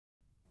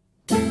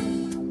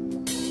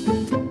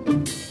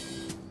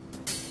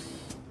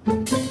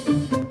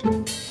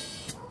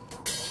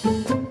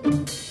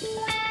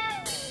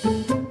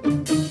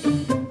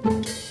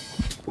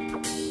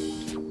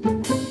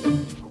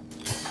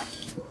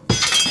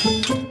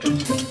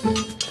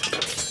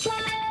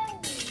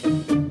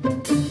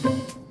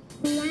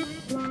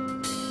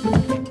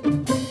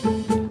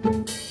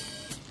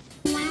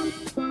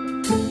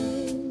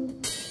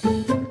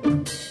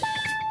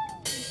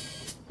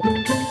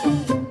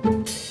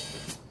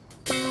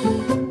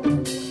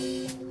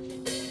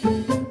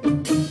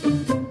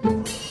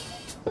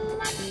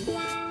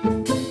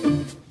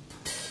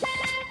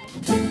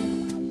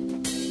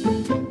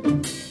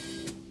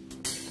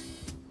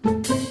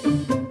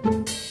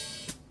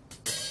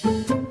In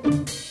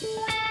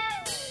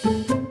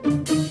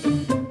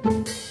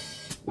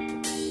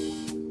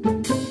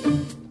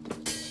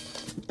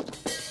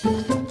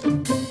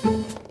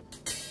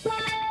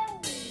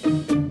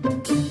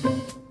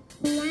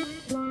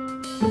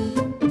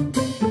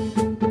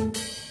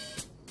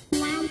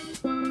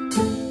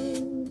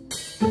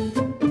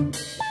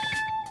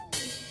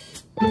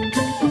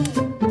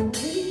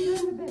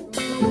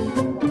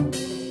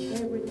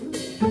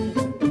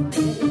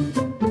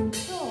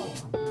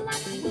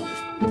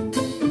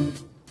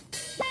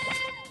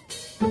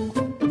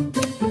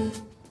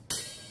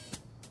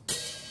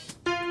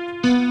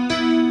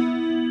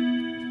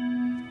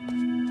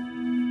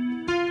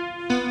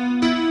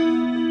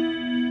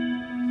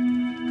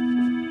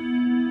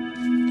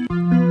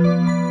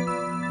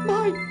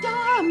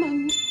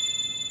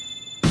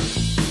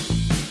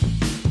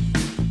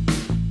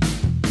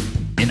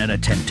an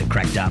attempt to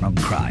crack down on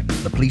crime,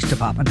 the police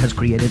department has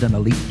created an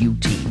elite new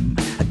team.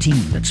 A team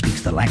that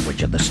speaks the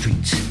language of the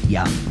streets.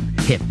 Young,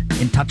 hip,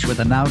 in touch with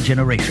the now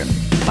generation.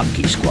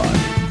 Funky Squad.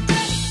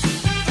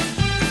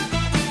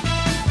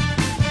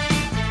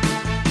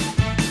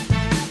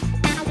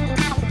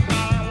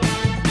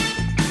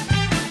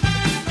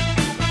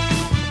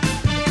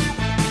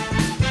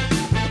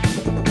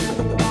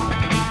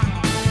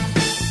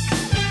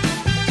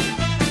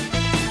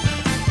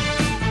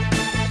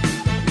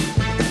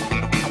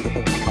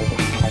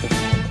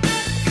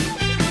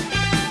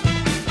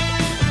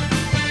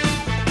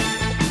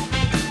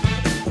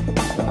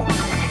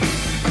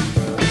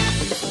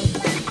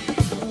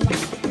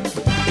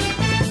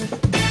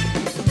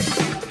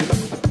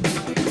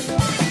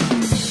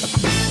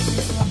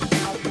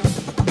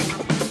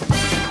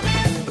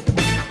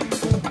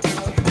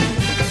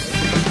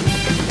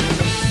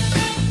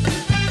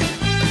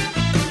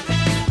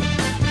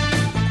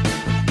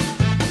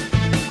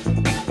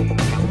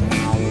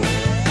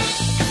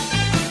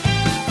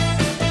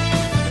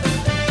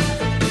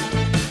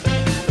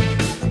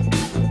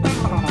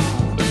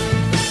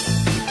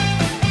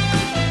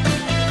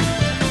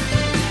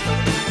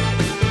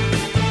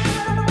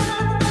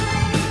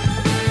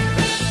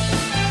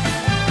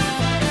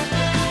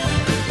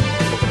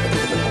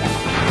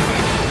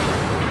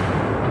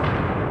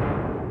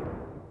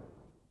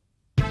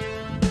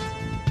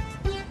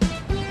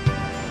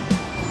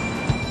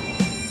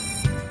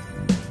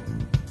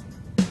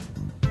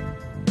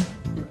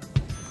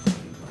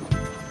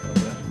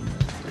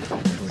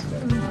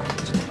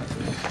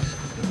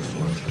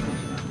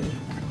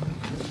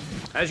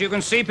 As you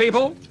can see,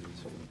 people,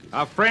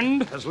 our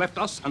friend has left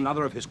us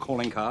another of his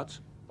calling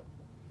cards.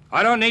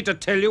 I don't need to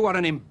tell you what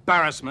an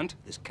embarrassment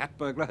this cat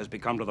burglar has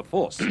become to the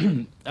force.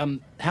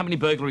 How many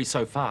burglaries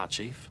so far,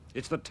 Chief?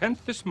 It's the 10th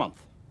this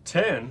month.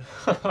 10?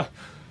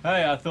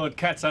 Hey, I thought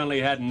cats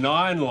only had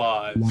 9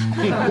 lives.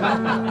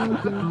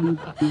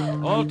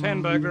 All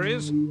 10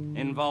 burglaries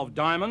involve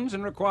diamonds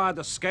and require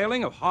the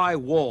scaling of high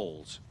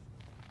walls.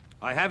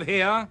 I have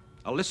here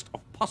a list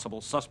of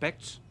possible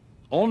suspects,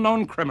 all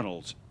known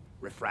criminals.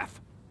 Riffraff,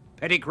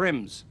 petty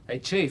crims. Hey,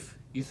 Chief,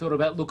 you thought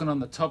about looking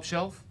on the top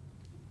shelf?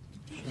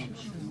 I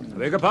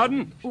beg your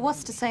pardon?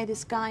 What's to say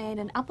this guy ain't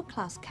an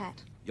upper-class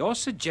cat? You're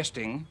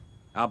suggesting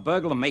our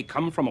burglar may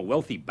come from a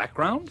wealthy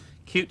background?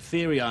 Cute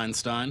theory,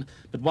 Einstein,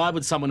 but why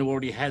would someone who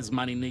already has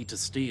money need to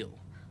steal?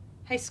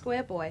 Hey,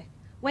 Square Boy,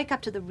 wake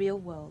up to the real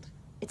world.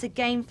 It's a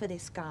game for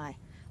this guy.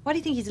 Why do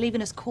you think he's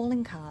leaving us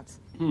calling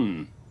cards?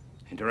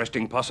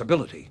 Interesting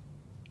possibility.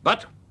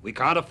 But we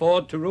can't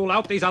afford to rule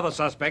out these other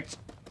suspects.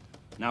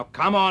 Now,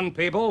 come on,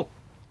 people.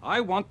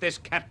 I want this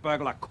cat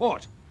burglar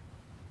caught.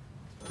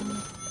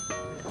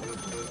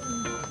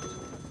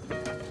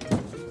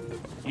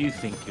 You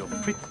think you're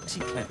pretty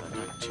clever,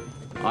 don't you?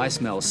 I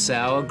smell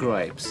sour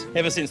grapes.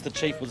 Ever since the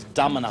Chief was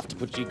dumb enough to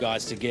put you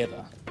guys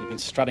together, you've been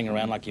strutting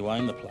around like you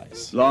own the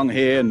place. Long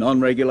hair,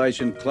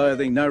 non-regulation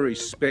clothing, no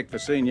respect for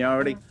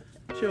seniority.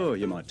 Sure,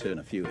 you might turn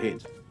a few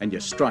heads, and your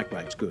strike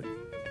rate's good.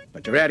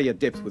 But you're out of your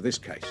depth with this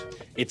case.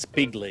 It's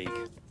big league.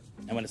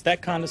 And when it's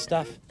that kind of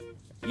stuff,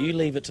 you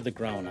leave it to the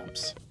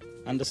grown-ups.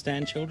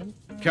 Understand, children?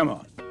 Come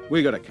on,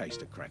 we got a case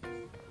to crack.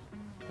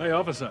 Hey,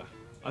 officer,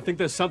 I think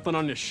there's something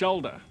on your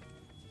shoulder.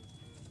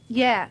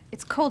 Yeah,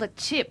 it's called a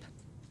chip.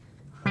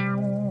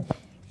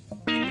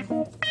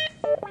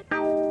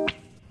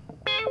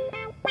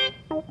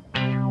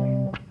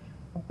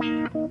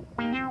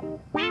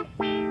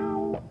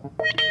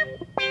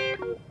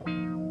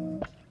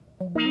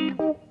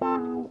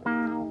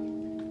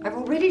 I've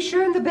already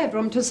shown the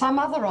bedroom to some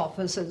other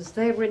officers.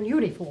 They were in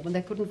uniform and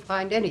they couldn't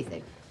find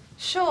anything.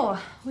 Sure,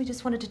 we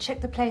just wanted to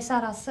check the place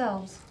out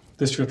ourselves.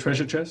 This your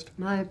treasure chest?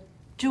 My...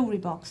 Jewelry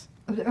box.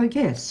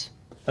 yes.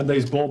 And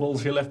these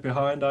baubles you left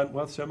behind aren't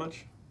worth so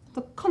much?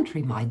 The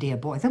contrary, my dear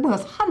boy. They're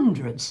worth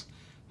hundreds.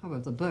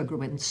 However, the burglar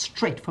went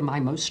straight for my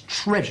most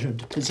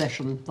treasured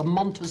possession, the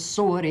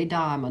Montessori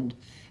diamond,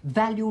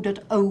 valued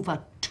at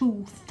over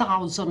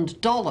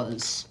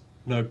 $2,000.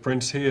 No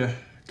prints here.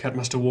 Cat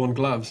must have worn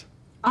gloves.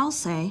 I'll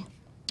say.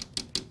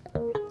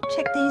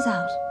 Check these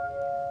out.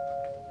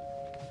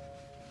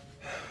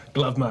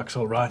 Glove marks,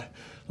 all right.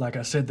 Like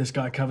I said, this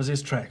guy covers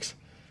his tracks.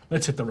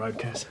 Let's hit the road,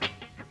 Cass.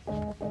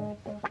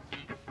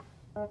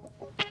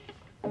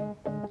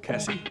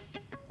 Cassie,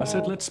 I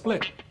said let's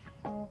split.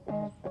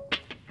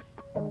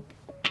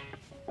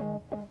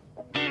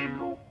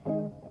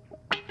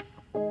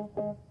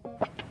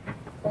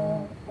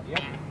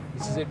 Yep,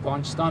 this is it,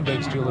 Ponch.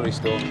 Steinberg's jewellery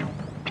store.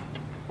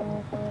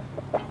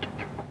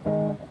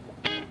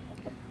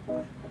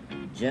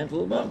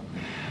 Gentlemen,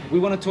 We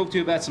want to talk to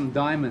you about some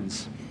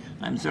diamonds.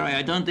 I'm sorry,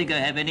 I don't think I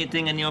have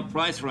anything in your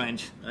price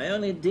range. I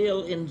only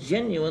deal in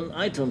genuine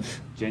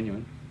items.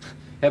 Genuine.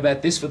 How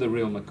about this for the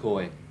real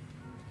McCoy?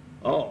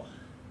 Oh,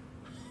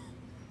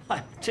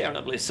 I'm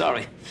terribly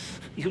sorry.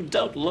 You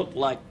don't look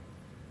like...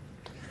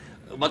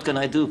 What can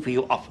I do for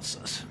you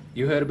officers?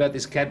 You heard about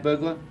this cat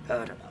burglar?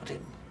 Heard about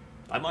him.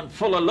 I'm on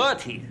full alert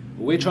here.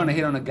 We're trying to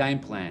hit on a game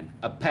plan.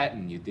 A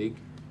pattern, you dig?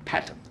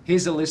 Pattern.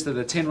 Here's a list of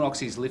the 10 rocks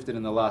he's lifted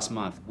in the last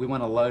month. We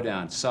want a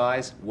lowdown.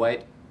 Size,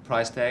 weight,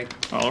 price tag.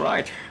 All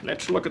right,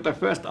 let's look at the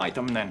first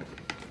item then.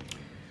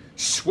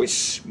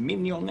 Swiss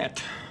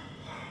mignonette.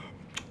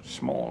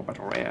 Small but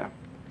rare.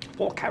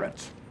 4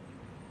 carats.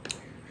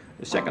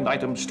 The second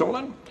item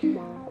stolen.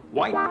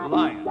 White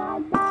lion.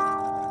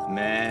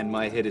 Man,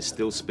 my head is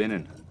still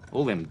spinning.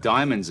 All them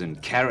diamonds and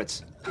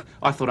carrots.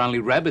 I thought only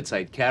rabbits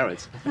ate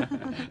carrots.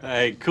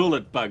 Hey, cool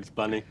it, Bugs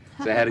Bunny.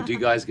 So how did you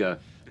guys go?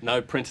 No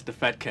prints at the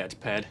Fat Cat's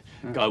pad.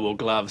 Guy wore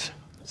gloves.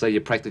 So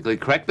you practically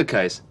cracked the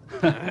case.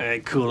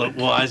 Hey, cool it,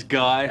 wise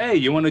guy. Hey,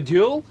 you want a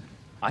duel?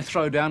 I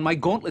throw down my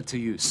gauntlet to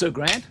you, Sir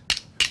Grant.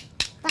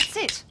 That's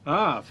it.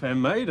 Ah, fair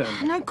maiden.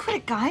 No, quit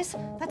it, guys.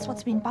 That's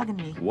what's been bugging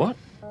me. What?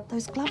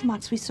 Those glove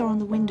marks we saw on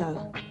the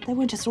window. They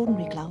weren't just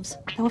ordinary gloves.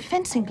 They were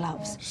fencing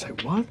gloves. Say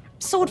what?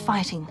 Sword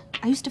fighting.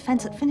 I used to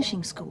fence at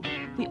finishing school.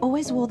 We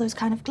always wore those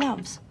kind of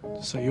gloves.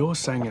 So you're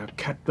saying our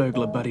cat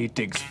burglar buddy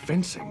digs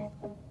fencing?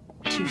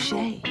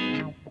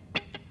 Touché.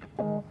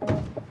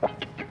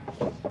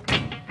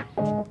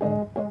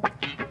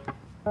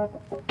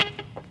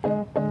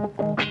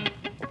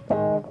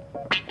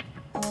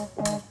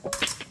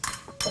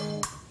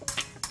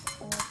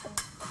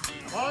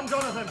 Come on,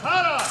 Jonathan,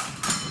 harder!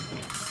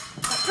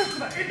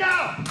 Christopher, get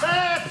down!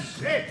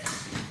 That's it!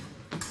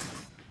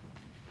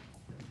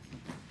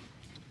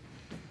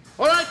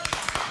 All right.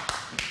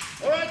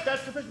 All right,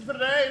 that's sufficient for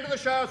today. Into the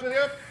showers with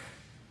you.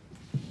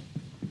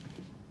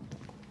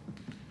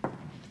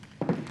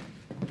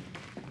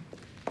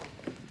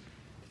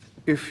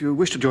 If you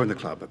wish to join the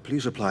club,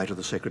 please apply to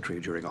the secretary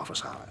during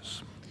office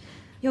hours.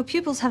 Your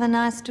pupils have a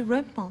nice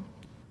développement.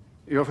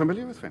 You're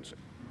familiar with fencing?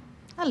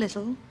 A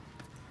little.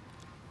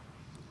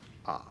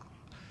 Ah.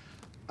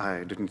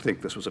 I didn't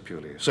think this was a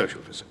purely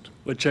social visit.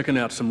 We're checking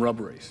out some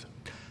robberies.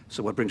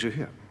 So what brings you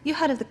here? You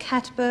heard of the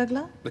cat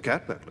burglar? The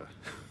cat burglar?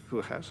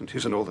 Who hasn't?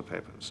 He's in all the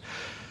papers.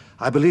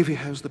 I believe he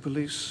has the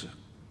police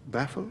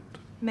baffled.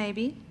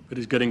 Maybe. But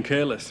he's getting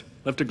careless.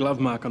 Left a glove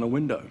mark on a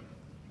window.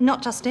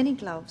 Not just any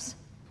gloves.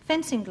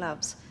 Fencing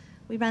gloves.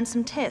 We ran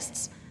some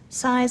tests.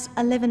 Size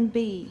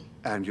 11B.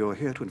 And you're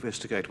here to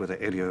investigate whether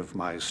any of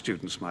my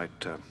students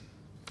might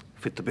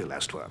fit the bill,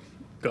 as 'twere.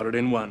 Got it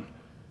in one.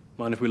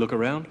 Mind if we look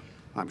around?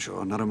 I'm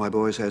sure none of my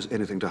boys has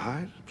anything to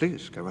hide.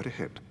 Please, go right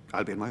ahead.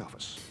 I'll be in my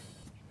office.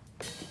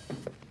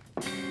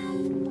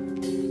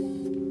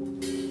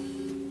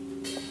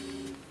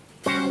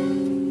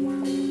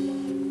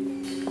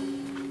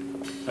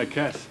 Hey,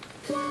 Cass.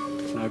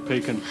 No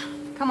peeking.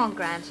 Come on,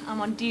 Grant. I'm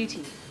on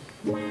duty.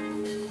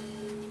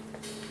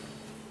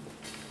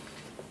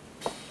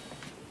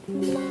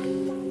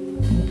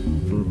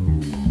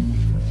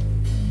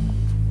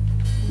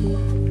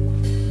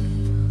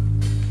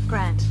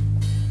 Grant,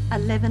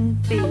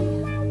 11B.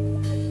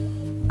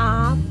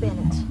 R.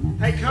 Bennett.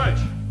 Hey, Coach.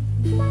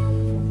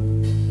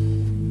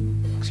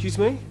 Excuse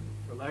me?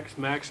 Relax,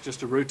 Max.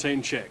 Just a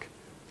routine check.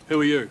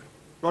 Who are you?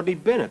 Rodney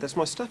Bennett. That's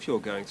my stuff you're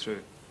going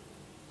through.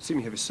 Assume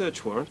you have a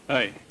search warrant.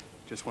 Hey,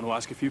 just want to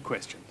ask a few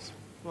questions.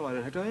 Well, I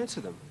don't have to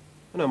answer them.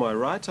 I know my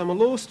rights. I'm a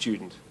law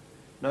student.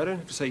 No, I don't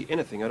have to say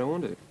anything I don't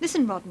want to.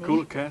 Listen, Rodney.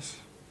 Cool it, Cass.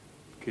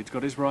 Kid's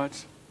got his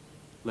rights.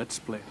 Let's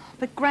split.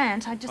 But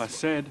Grant, I I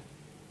said,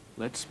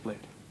 let's split.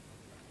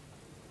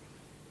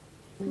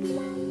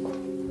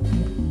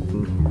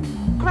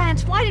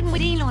 Grant, why didn't we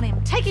lean on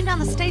him? Take him down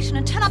the station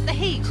and turn up the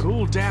heat.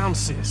 Cool down,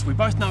 sis. We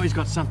both know he's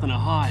got something to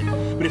hide.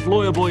 But if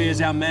Lawyer Boy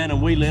is our man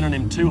and we lean on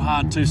him too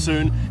hard too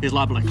soon, he's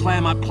liable to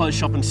clam up, close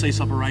shop and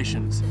cease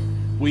operations.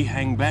 We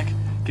hang back,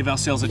 give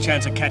ourselves a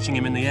chance of catching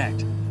him in the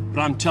act.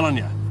 But I'm telling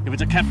you, if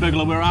it's a cat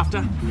burglar we're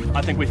after,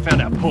 I think we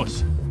found our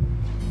puss.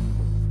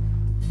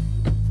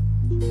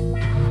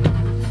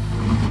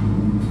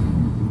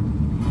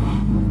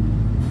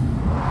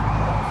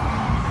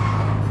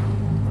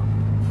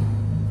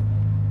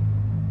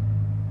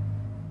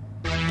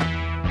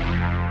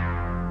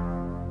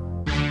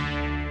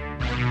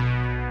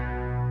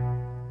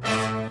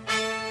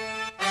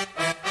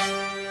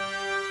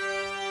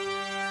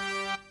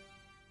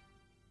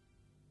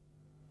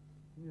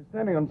 You're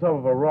standing on top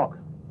of a rock,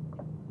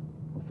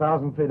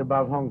 1,000 feet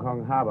above Hong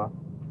Kong Harbour,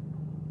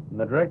 and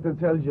the director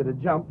tells you to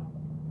jump,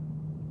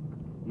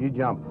 you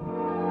jump.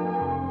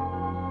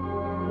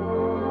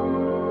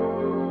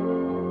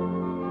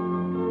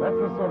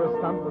 That's the sort of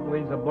stunt that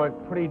leaves a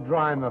bloke pretty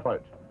dry in the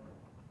throat.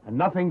 And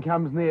nothing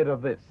comes near to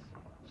this.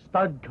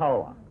 Stud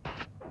Cola.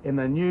 In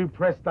the new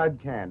press stud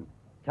can.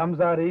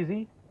 Comes out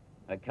easy,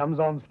 it comes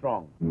on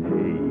strong. Hey,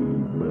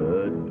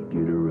 bud,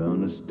 get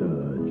around the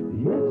studs.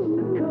 It's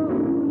the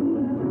cola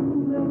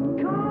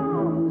that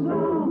comes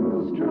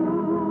on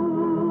strong.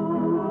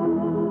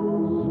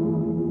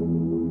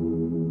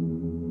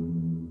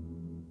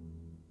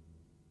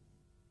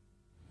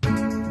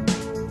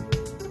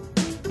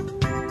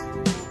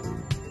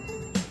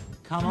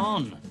 Come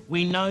on,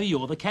 we know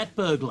you're the cat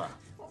burglar.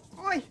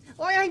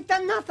 I ain't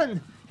done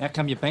nothing. How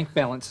come your bank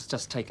balance has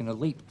just taken a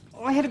leap?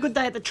 I had a good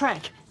day at the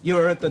track. You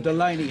were at the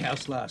Delaney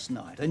house last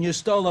night and you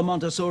stole the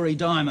Montessori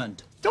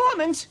diamond.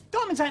 Diamonds?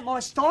 Diamonds ain't my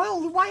style.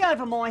 They're way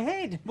over my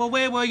head. Well,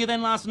 where were you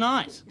then last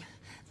night?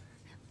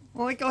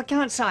 I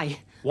can't say.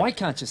 Why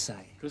can't you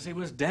say? Because he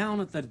was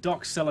down at the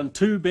dock selling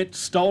 2-bit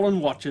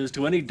stolen watches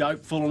to any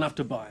dope fool enough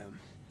to buy them.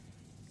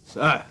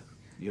 So,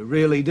 you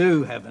really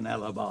do have an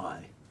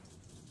alibi.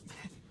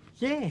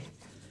 Yeah.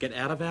 Get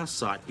out of our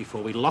sight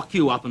before we lock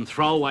you up and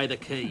throw away the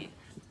key.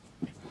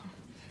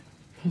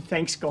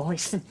 Thanks,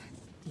 guys.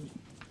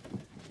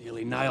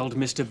 Nearly nailed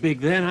Mr.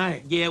 Big then, eh?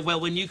 Yeah, well,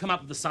 when you come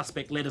up with the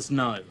suspect, let us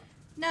know.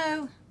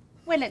 No,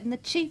 we're letting the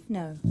chief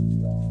know.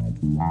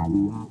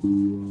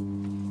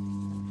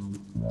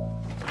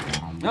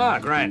 Ah,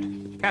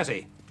 Grant.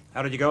 Cassie,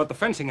 how did you go at the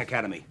fencing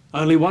academy?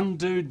 Only one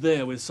dude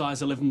there with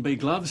size 11B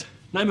gloves.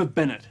 Name of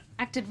Bennett.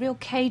 Acted real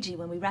cagey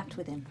when we rapped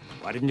with him.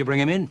 Why didn't you bring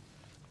him in?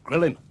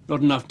 Grill him.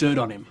 Not enough dirt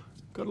on him.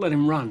 Got to let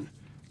him run.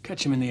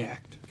 Catch him in the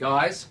act.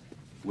 Guys,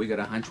 we got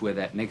a hunch where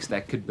that next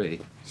act could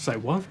be. Say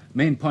what?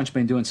 Me and Ponch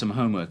been doing some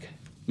homework.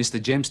 Mr.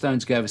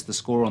 Gemstones gave us the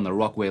score on the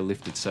rock we're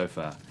lifted so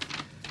far.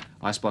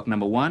 Ice block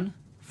number 1,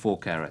 4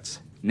 carats.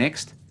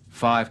 Next,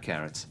 5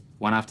 carats.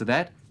 One after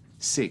that,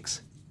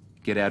 6.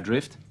 Get our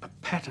drift? A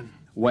pattern.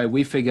 Way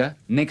we figure,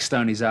 next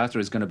stone he's after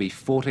is going to be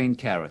 14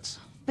 carats.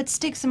 But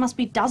Sticks, there must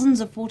be dozens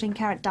of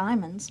 14-carat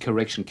diamonds.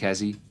 Correction,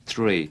 Cassie,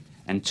 3.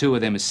 And 2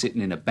 of them are sitting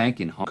in a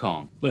bank in Hong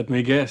Kong. Let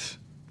me guess.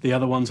 The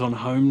other one's on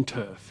home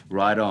turf.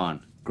 Right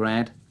on.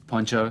 Grant,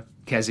 Poncho,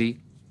 Cassie,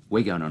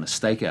 we're going on a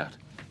stakeout.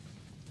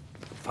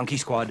 Funky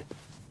squad,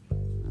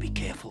 be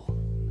careful.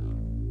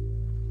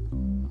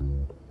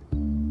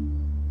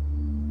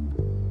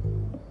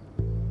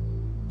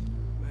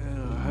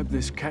 Well, I hope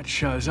this cat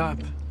shows up.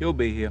 He'll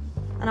be here.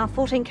 And our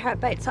 14-carat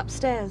bait's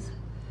upstairs.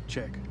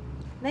 Check.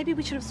 Maybe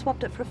we should have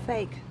swapped it for a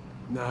fake.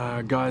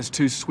 Nah, guy's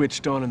too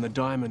switched on in the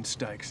diamond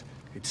stakes.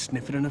 He'd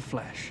sniff it in a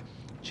flash.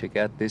 Check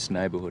out this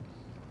neighborhood.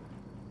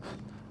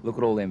 Look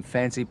at all them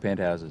fancy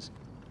penthouses.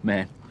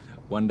 Man,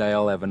 one day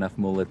I'll have enough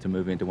moolah to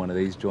move into one of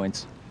these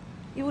joints.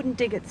 You wouldn't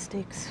dig it,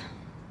 Sticks.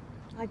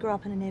 I grew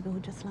up in a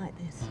neighborhood just like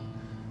this.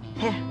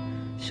 Yeah,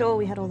 sure,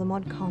 we had all the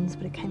mod cons,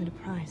 but it came at a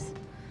price.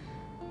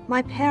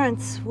 My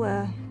parents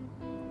were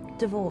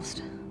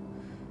divorced.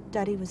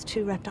 Daddy was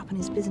too wrapped up in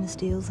his business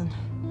deals, and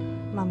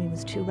Mummy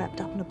was too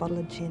wrapped up in a bottle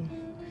of gin.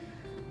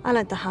 I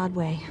learnt the hard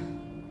way.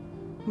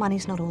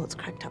 Money's not all it's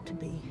cracked up to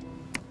be.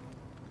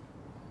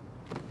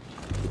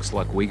 Looks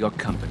like we got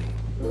company.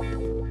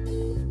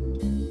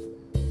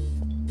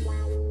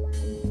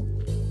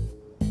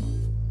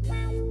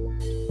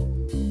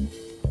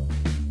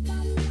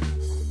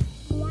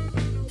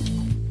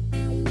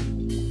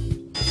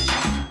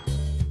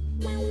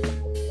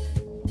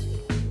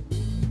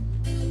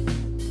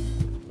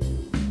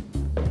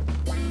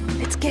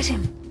 Let's get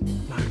him.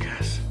 No,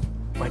 Cass.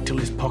 Wait till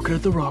he's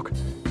pocketed the rock,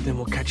 then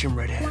we'll catch him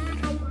red-handed.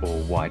 Or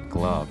white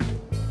gloved.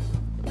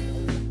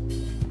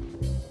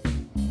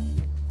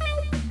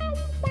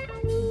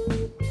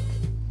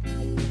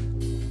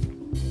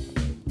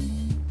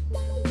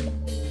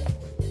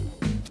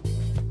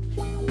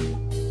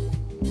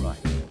 Right,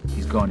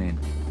 he's gone in.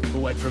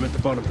 We'll wait for him at the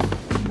bottom.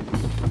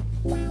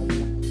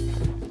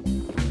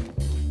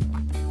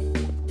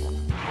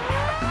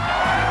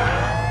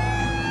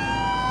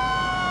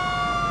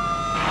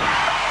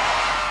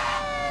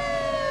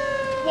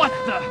 What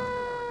the?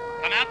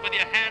 Come out with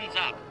your hands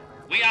up.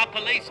 We are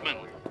policemen.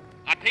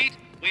 I repeat,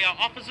 we are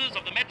officers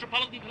of the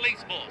Metropolitan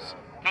Police Force.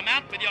 Come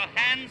out with your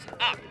hands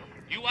up.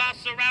 You are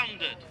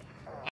surrounded.